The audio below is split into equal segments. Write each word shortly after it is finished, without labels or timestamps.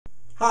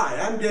Hi,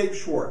 I'm Dave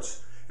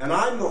Schwartz, and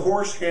I'm the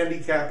Horse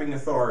Handicapping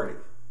Authority.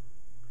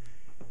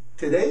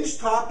 Today's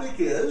topic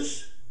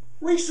is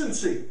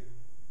recency.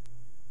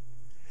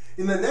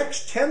 In the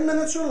next 10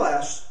 minutes or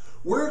less,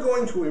 we're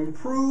going to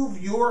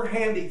improve your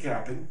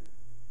handicapping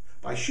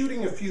by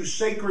shooting a few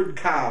sacred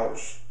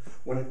cows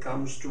when it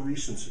comes to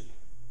recency.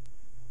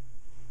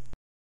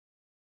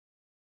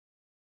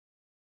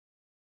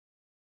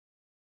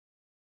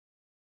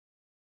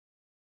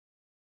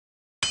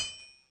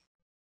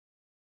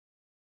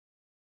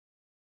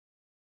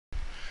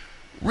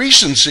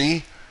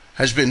 Recency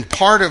has been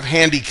part of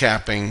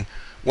handicapping,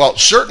 well,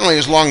 certainly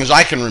as long as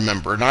I can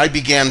remember, and I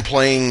began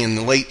playing in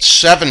the late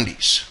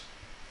 70s.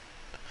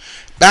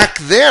 Back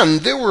then,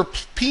 there were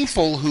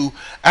people who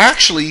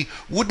actually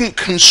wouldn't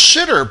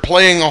consider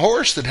playing a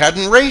horse that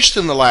hadn't raced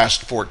in the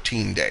last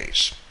 14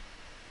 days.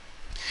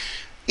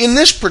 In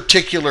this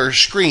particular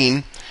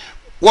screen,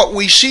 what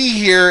we see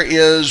here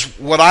is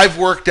what I've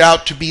worked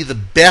out to be the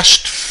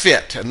best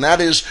fit, and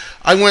that is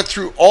I went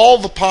through all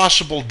the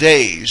possible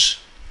days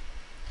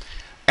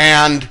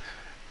and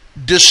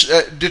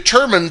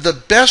determined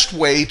the best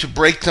way to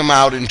break them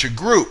out into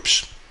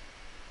groups.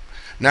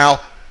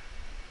 Now,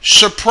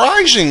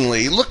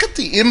 surprisingly, look at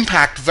the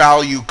impact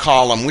value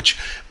column, which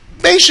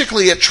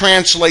basically it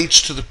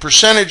translates to the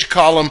percentage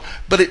column,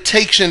 but it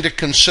takes into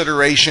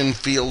consideration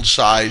field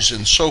size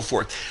and so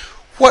forth.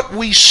 What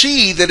we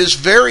see that is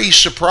very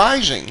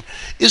surprising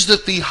is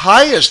that the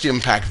highest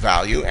impact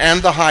value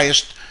and the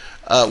highest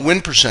win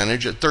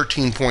percentage at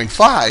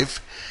 13.5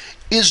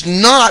 is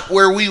not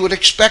where we would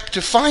expect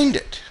to find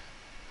it.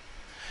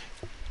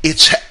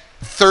 It's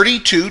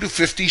 32 to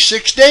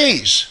 56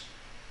 days.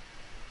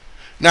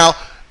 Now,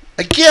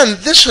 again,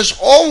 this has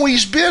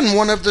always been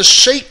one of the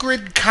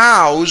sacred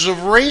cows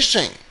of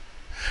racing.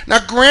 Now,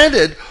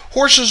 granted,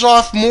 horses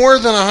off more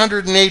than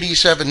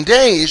 187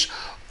 days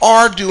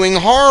are doing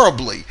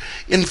horribly.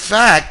 In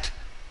fact,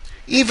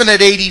 even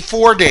at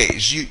 84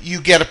 days,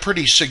 you get a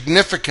pretty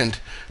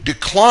significant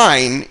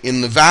decline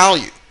in the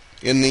value,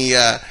 in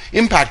the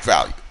impact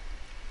value.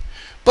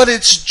 But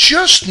it's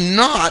just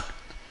not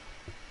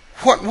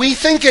what we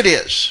think it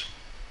is.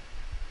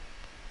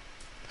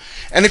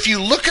 And if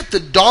you look at the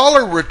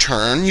dollar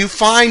return, you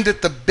find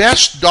that the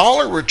best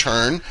dollar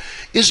return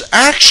is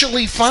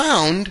actually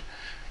found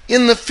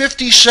in the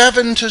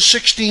 57 to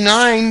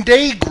 69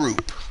 day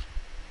group.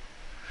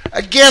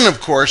 Again,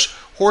 of course,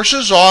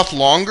 horses off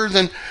longer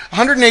than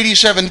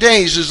 187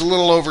 days is a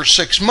little over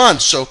 6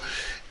 months. So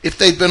if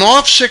they've been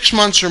off 6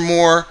 months or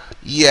more,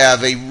 yeah,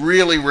 they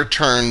really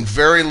return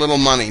very little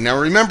money. Now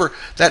remember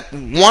that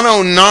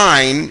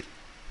 109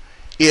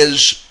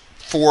 is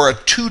for a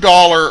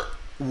 $2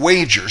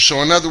 wager.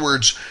 So in other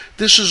words,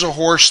 this is a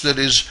horse that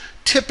is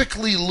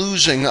typically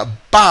losing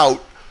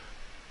about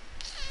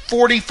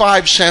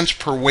 45 cents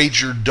per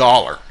wagered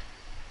dollar.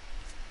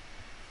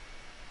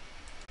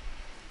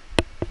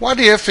 What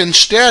if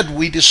instead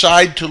we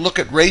decide to look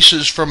at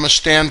races from a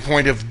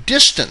standpoint of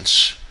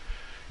distance?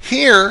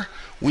 Here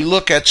we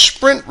look at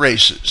sprint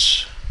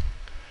races.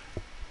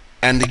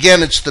 And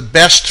again, it's the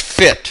best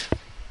fit.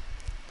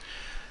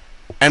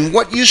 And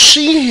what you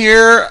see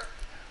here,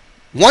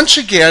 once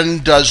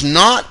again, does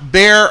not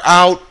bear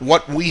out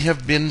what we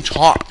have been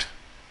taught.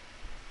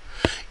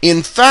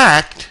 In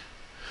fact,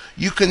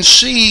 you can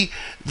see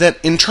that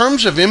in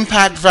terms of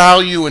impact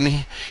value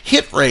and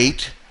hit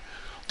rate,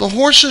 the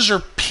horses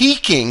are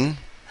peaking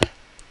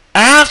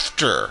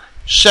after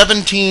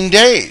 17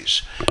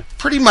 days,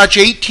 pretty much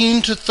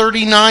 18 to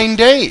 39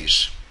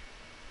 days.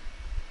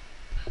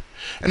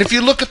 And if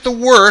you look at the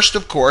worst,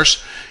 of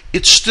course,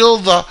 it's still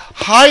the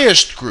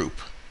highest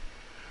group.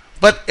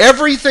 But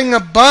everything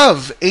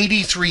above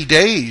 83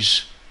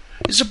 days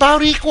is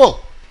about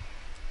equal.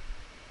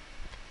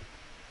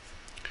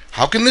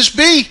 How can this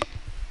be?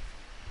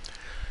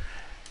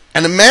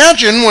 And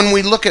imagine when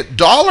we look at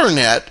dollar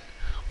net,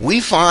 we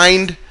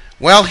find,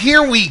 well,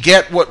 here we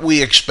get what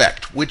we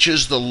expect, which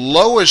is the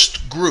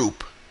lowest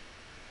group,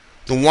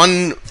 the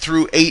 1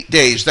 through 8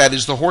 days, that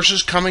is the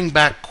horses coming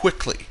back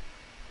quickly,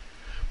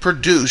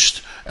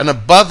 produced an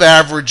above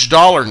average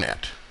dollar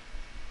net.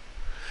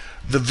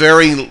 The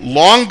very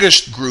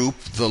longest group,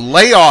 the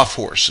layoff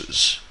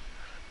horses,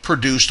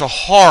 produced a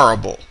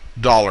horrible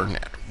dollar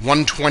net,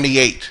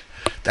 128.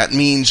 That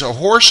means a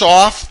horse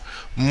off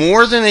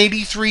more than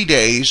 83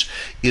 days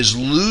is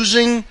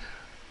losing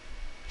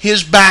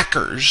his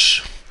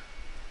backers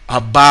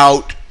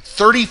about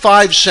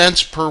 35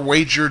 cents per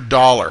wagered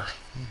dollar,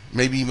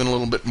 maybe even a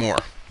little bit more.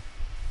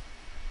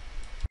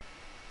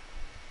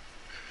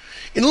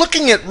 In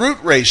looking at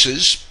route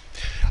races,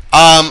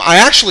 I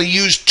actually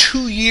used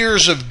 2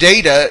 years of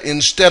data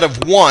instead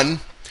of 1.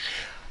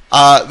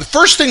 The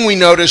first thing we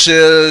notice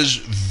is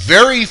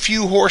very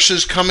few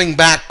horses coming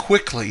back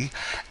quickly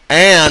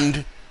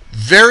and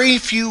very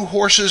few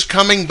horses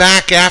coming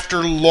back after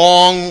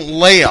long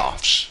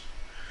layoffs.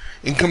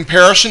 In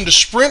comparison to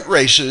sprint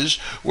races,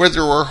 where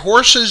there were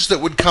horses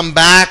that would come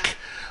back,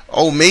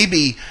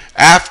 maybe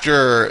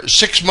after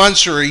 6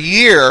 months or a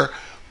year,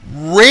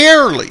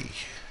 rarely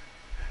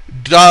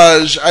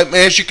does,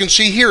 as you can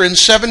see here, in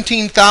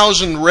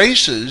 17,000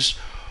 races,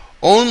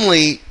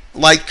 only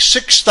like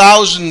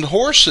 6,000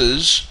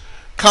 horses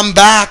come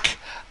back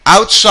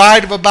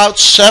outside of about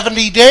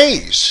 70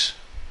 days.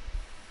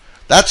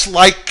 That's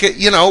like,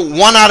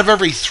 1 out of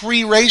every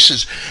 3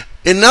 races.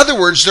 In other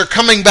words, they're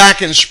coming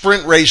back in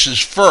sprint races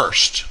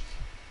first.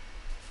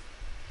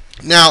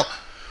 Now,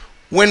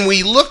 when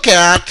we look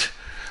at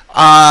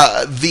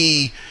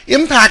the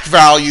impact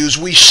values,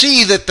 we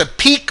see that the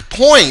peak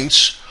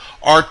points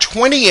are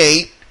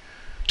 28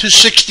 to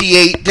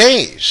 68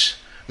 days.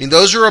 I mean,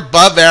 those are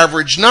above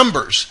average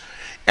numbers.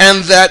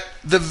 And that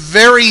the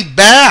very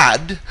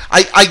bad,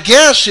 I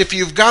guess if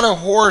you've got a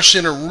horse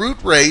in a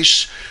route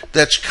race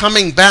that's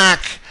coming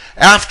back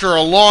after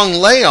a long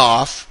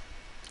layoff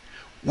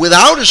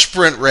without a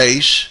sprint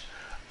race,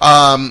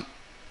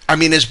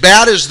 as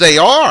bad as they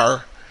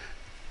are,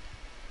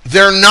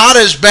 they're not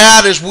as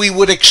bad as we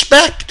would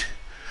expect.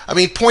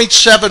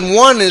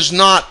 0.71 is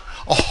not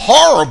a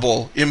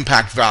horrible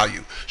impact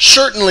value.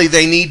 Certainly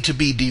they need to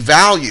be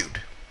devalued.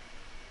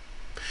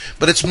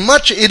 But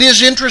it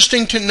is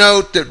interesting to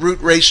note that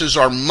route races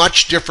are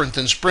much different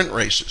than sprint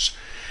races.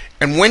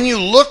 And when you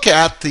look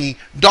at the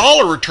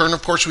dollar return,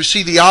 of course, we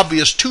see the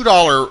obvious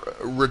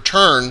 $2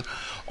 return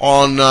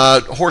on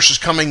horses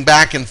coming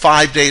back in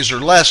 5 days or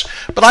less.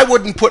 But I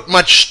wouldn't put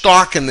much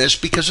stock in this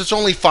because it's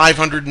only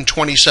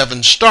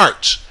 527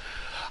 starts.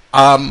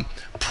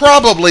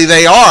 Probably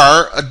they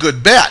are a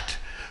good bet.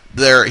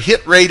 Their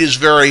hit rate is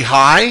very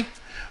high.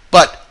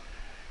 But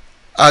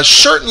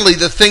certainly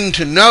the thing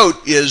to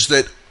note is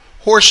that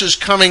horses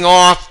coming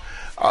off,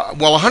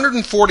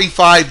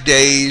 145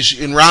 days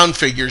in round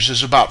figures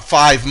is about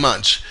 5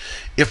 months.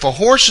 If a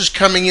horse is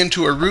coming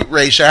into a route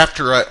race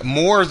after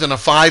more than a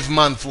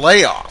 5-month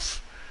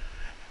layoff,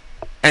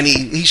 and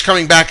he's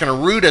coming back in a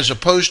route as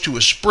opposed to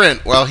a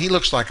sprint, well, he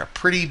looks like a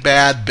pretty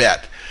bad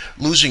bet,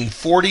 losing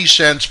 40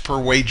 cents per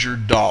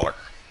wagered dollar.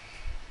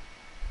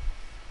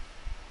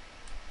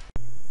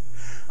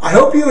 I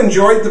hope you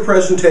enjoyed the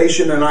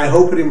presentation, and I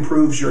hope it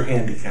improves your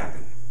handicapping.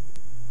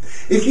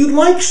 If you'd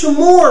like some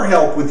more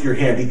help with your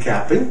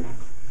handicapping,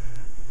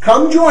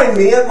 come join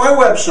me at my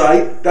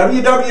website,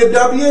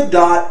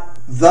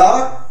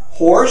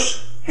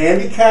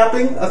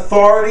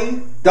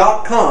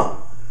 www.thehorsehandicappingauthority.com.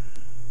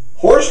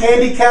 Horse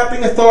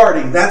Handicapping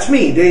Authority, that's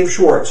me, Dave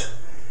Schwartz.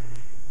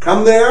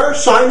 Come there,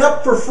 sign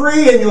up for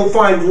free, and you'll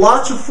find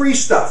lots of free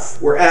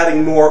stuff. We're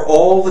adding more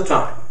all the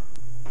time.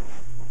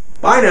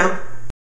 Bye now.